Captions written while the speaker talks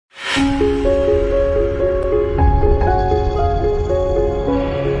Hello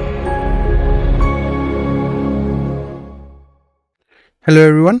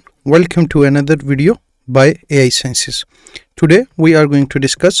everyone, welcome to another video by AiS&x. Today we are going to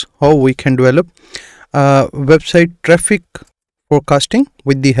discuss how we can develop website traffic forecasting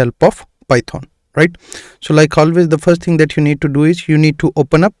with the help of Python, right? So like always, the first thing that you need to do is you need to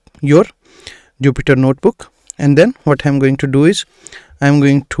open up your Jupyter notebook, and then what I'm going to do is I'm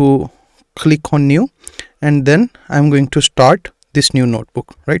going to click on new, and then I'm going to start this new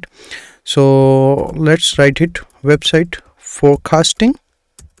notebook, right? So let's write it website forecasting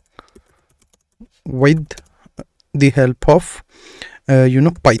with the help of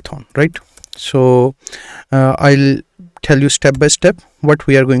Python, right? So I'll tell you step by step what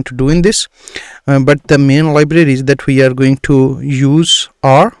we are going to do in this, but the main libraries that we are going to use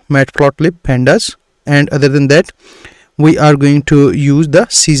are matplotlib, pandas, and other than that we are going to use the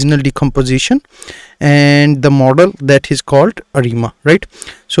seasonal decomposition and the model that is called ARIMA, right?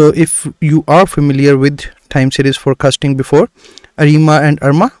 So if you are familiar with time series forecasting before, ARIMA and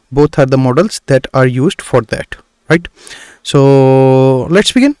ARMA both are the models that are used for that, right? So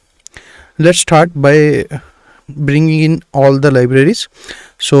let's begin. Let's start by bringing in all the libraries.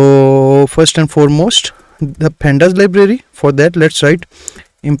 So first and foremost, the pandas library. For that, let's write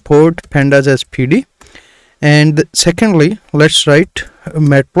import pandas as pd, and secondly let's write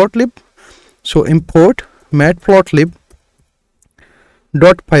matplotlib. So import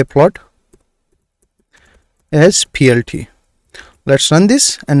matplotlib.pyplot as plt. Let's run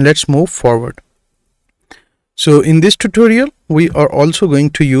this and let's move forward. So in this tutorial we are also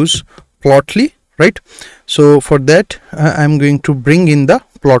going to use plotly, right? So for that I'm going to bring in the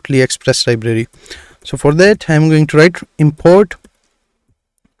plotly express library. So for that I'm going to write import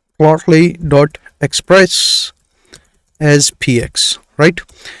plotly.express as px, right?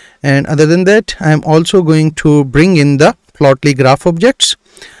 And other than that I'm also going to bring in the plotly graph objects.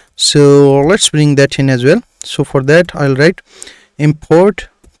 So let's bring that in as well. So for that I'll write import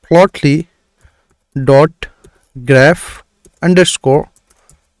plotly dot graph underscore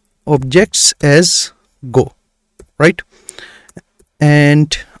objects as go, right?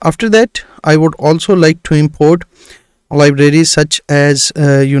 And after that I would also like to import libraries such as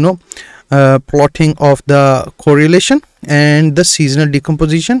plotting of the correlation and the seasonal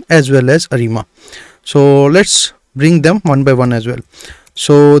decomposition as well as ARIMA. So let's bring them one by one as well.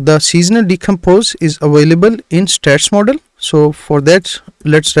 So the seasonal decompose is available in stats model. So for that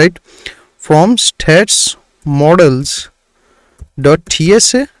let's write from stats models dot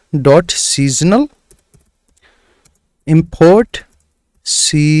tsa dot seasonal import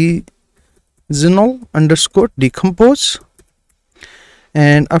seasonal underscore decompose,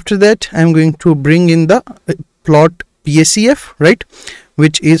 and after that I'm going to bring in the plot PACF, right,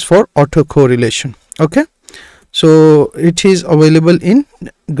 which is for autocorrelation. Okay, so it is available in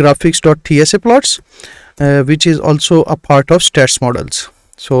graphics.tsa plots, which is also a part of stats models.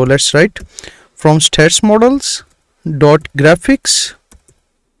 So let's write from stats models dot graphics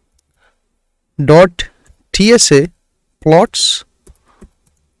dot tsa plots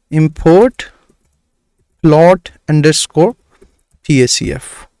import plot underscore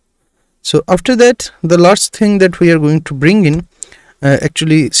PACF. So after that the last thing that we are going to bring in,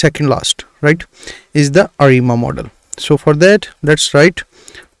 actually second last, right, is the ARIMA model. So for that let's write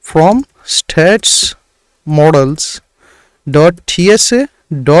from stats models dot tsa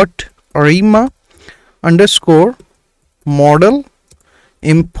dot ARIMA underscore model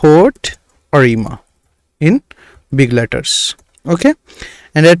import ARIMA in big letters. Okay,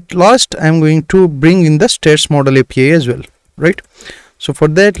 and at last I'm going to bring in the stats model API as well, right? So for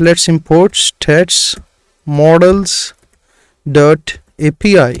that let's import stats models dot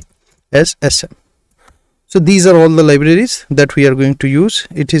API as SM. So these are all the libraries that we are going to use.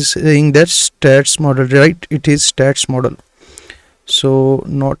 It is saying that stats model, right? It is stats model, so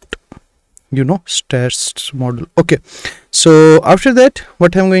not stats model. Okay, so after that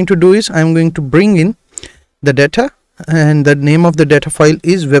what I'm going to do is I'm going to bring in the data, and the name of the data file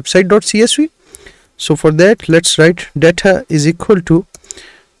is website.csv. So for that let's write data is equal to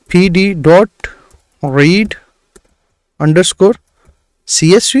pd dot read underscore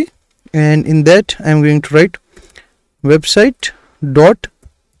csv, and in that I'm going to write website dot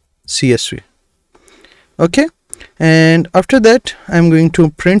csv. Okay, and after that I'm going to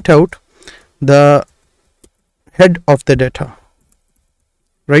print out the head of the data,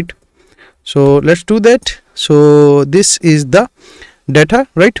 right? So let's do that. So this is the data,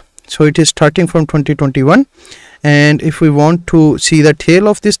 right? So it is starting from 2021, and if we want to see the tail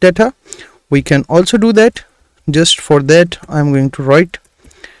of this data we can also do that. Just for that I'm going to write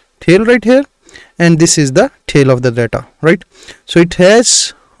tail right here, and this is the tail of the data, right? So it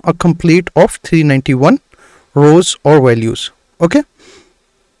has a complete of 391 rows or values. Okay,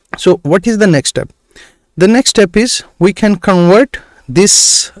 so what is the next step? The next step is we can convert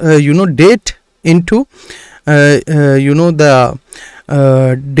this date into the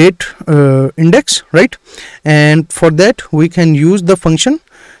date index, right? And for that we can use the function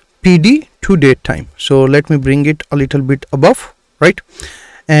pd to date time. So let me bring it a little bit above, right?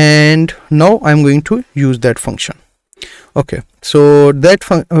 And now I'm going to use that function. Okay, so that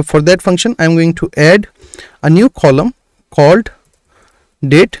for that function I'm going to add a new column called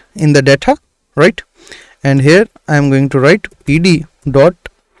date in the data, right? And here I am going to write pd dot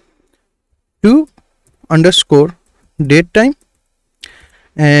to underscore date time,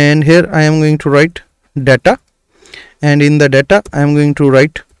 and here I am going to write data, and in the data I am going to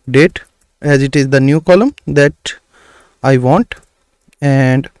write date as it is the new column that I want,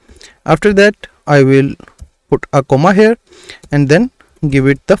 and after that I will put a comma here and then give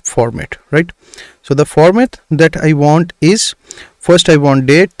it the format, right? So the format that I want is, first I want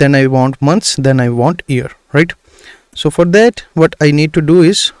date, then I want months, then I want year, right? So for that what I need to do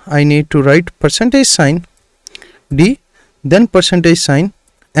is I need to write percentage sign d, then percentage sign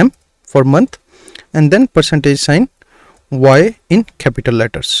m for month, and then percentage sign y in capital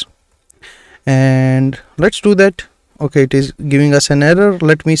letters. And let's do that. Okay, it is giving us an error.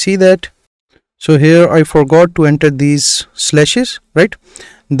 Let me see that. So here I forgot to enter these slashes, right,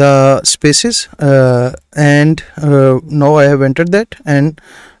 the spaces, and now I have entered that, and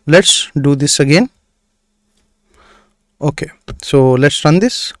let's do this again. Okay, so let's run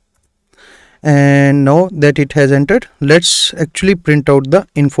this, and now that it has entered, let's actually print out the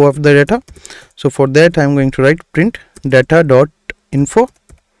info of the data. So for that I'm going to write print data dot info,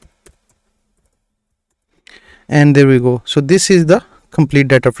 and there we go. So this is the complete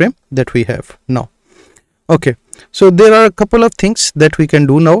data frame that we have now. Okay, so there are a couple of things that we can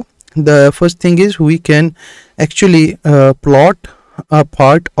do now. The first thing is we can actually plot a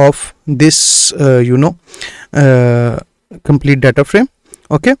part of this complete data frame.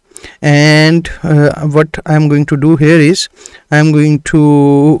 Okay, and what I am going to do here is I am going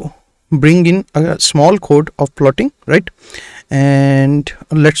to bring in a small code of plotting, right? And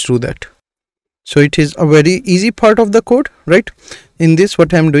let's do that. So it is a very easy part of the code, right? In this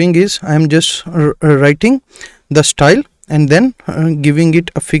what I am doing is I am just writing the style and then giving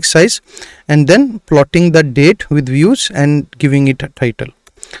it a fixed size, and then plotting the date with views and giving it a title.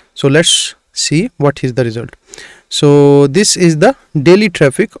 So let's see what is the result. So this is the daily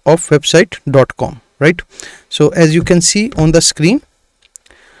traffic of website.com, right? So as you can see on the screen,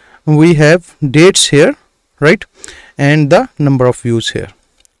 we have dates here, right, and the number of views here.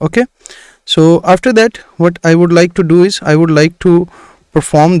 Okay, so after that what I would like to do is I would like to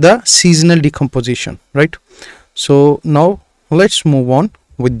perform the seasonal decomposition, right? So now let's move on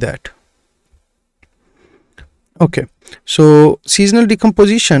with that. Okay, so seasonal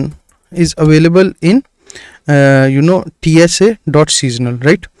decomposition is available in tsa.seasonal,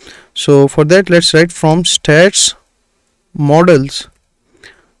 right? So for that let's write from stats models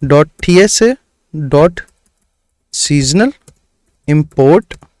dot tsa dot seasonal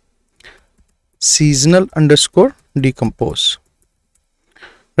import seasonal underscore decompose,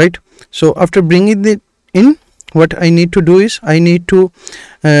 right? So after bringing it in, what I need to do is I need to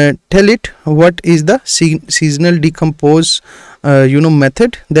tell it what is the seasonal decompose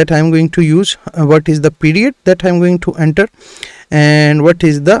method that I am going to use, what is the period that I am going to enter, and what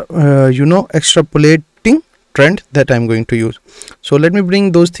is the extrapolating trend that I am going to use. So let me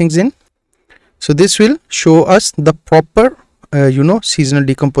bring those things in. So this will show us the proper seasonal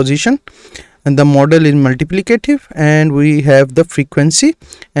decomposition, and the model is multiplicative, and we have the frequency,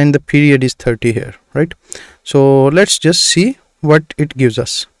 and the period is 30 here, right? So let's just see what it gives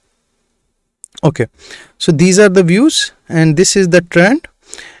us. Okay, so these are the views, and this is the trend,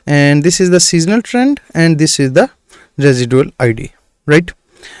 and this is the seasonal trend, and this is the residual ID, right?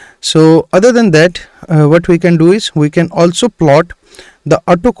 So other than that, what we can do is we can also plot the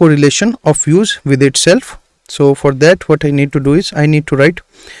autocorrelation of views with itself. So for that what I need to do is I need to write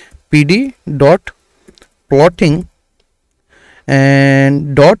pd dot plotting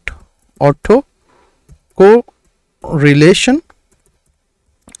and dot auto correlation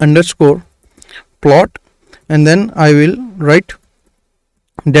underscore plot, and then I will write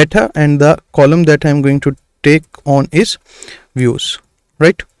data, and the column that I am going to take on is views,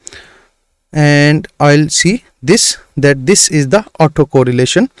 right? And I'll see this, that this is the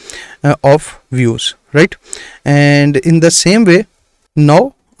autocorrelation of views, right? And in the same way,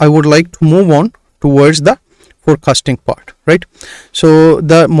 now I would like to move on towards the forecasting part, right? So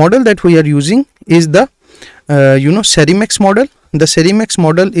the model that we are using is the AiS&x model. The AiS&x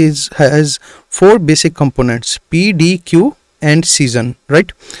model has 4 basic components: P, D, Q and season,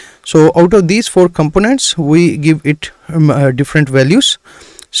 right? So out of these 4 components, we give it different values.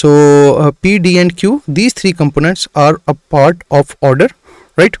 So P, D and Q, these 3 components are a part of order,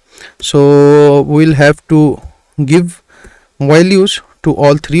 right? So we'll have to give values to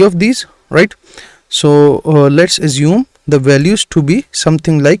all 3 of these, right? So let's assume the values to be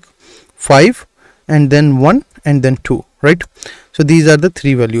something like 5 and then 1 and then 2, right? So these are the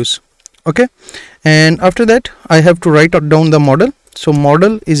 3 values. Okay, and after that I have to write down the model. So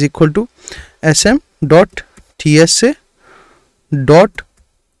model is equal to sm dot tsa dot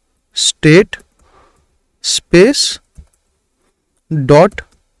state space dot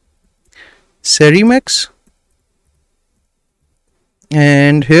AiS&x,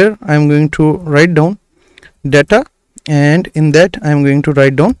 and here I am going to write down data, and in that I am going to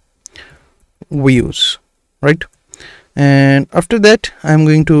write down views, right? And after that I am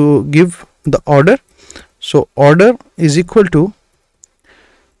going to give the order. So order is equal to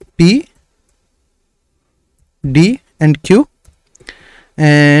P, D and Q,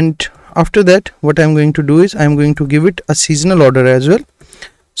 and after that what I am going to do is I am going to give it a seasonal order as well.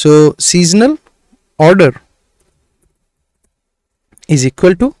 So seasonal order is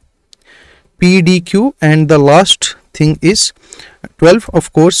equal to PDQ, and the last thing is 12,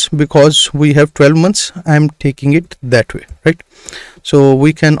 of course, because we have 12 months. I am taking it that way, right? So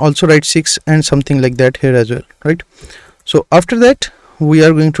we can also write 6 and something like that here as well, right? So after that we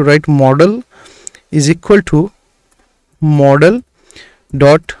are going to write model is equal to model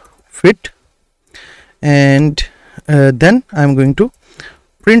dot fit, and then I am going to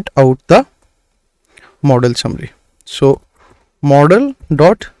print out the model summary. So model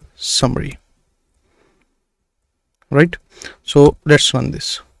dot summary, right? So let's run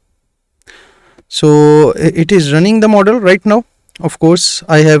this. So it is running the model right now. Of course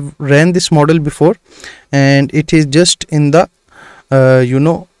I have ran this model before, and it is just in the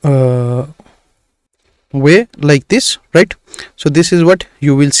way like this, right? So this is what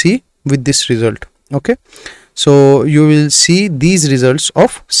you will see with this result. Okay, so you will see these results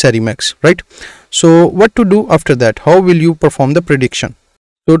of AiS&x, right? So what to do after that? How will you perform the prediction?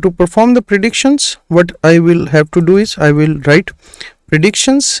 So to perform the predictions, what I will have to do is I will write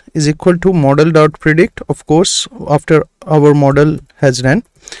predictions is equal to model dot predict, of course, after our model has ran.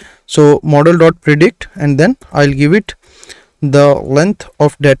 So model dot predict, and then I'll give it the length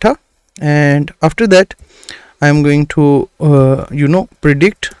of data, and after that I am going to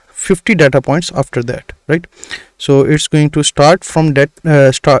predict 50 data points after that, right? So it's going to start from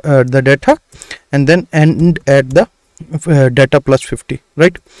the data and then end at the data plus 50,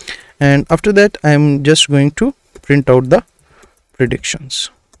 right? And after that I am just going to print out the predictions.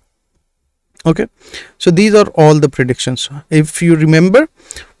 Okay, so these are all the predictions. If you remember,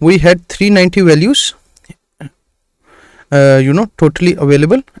 we had 390 values totally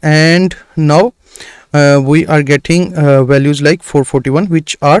available, and now we are getting values like 441,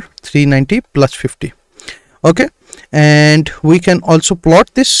 which are 390 plus 50. Okay, and we can also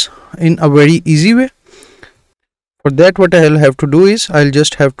plot this in a very easy way. For that, what I'll have to do is I'll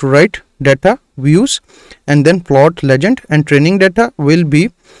just have to write data views and then plot legend, and training data will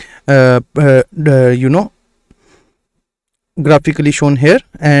be graphically shown here,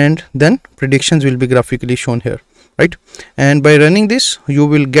 and then predictions will be graphically shown here, right? And by running this, you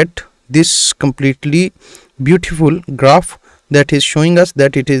will get this completely beautiful graph that is showing us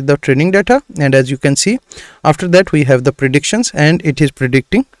that it is the training data, and as you can see, after that we have the predictions, and it is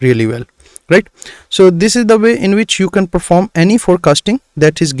predicting really well, right? So this is the way in which you can perform any forecasting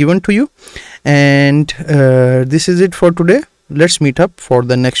that is given to you, and this is it for today. Let's meet up for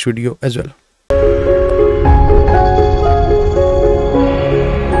the next video as well.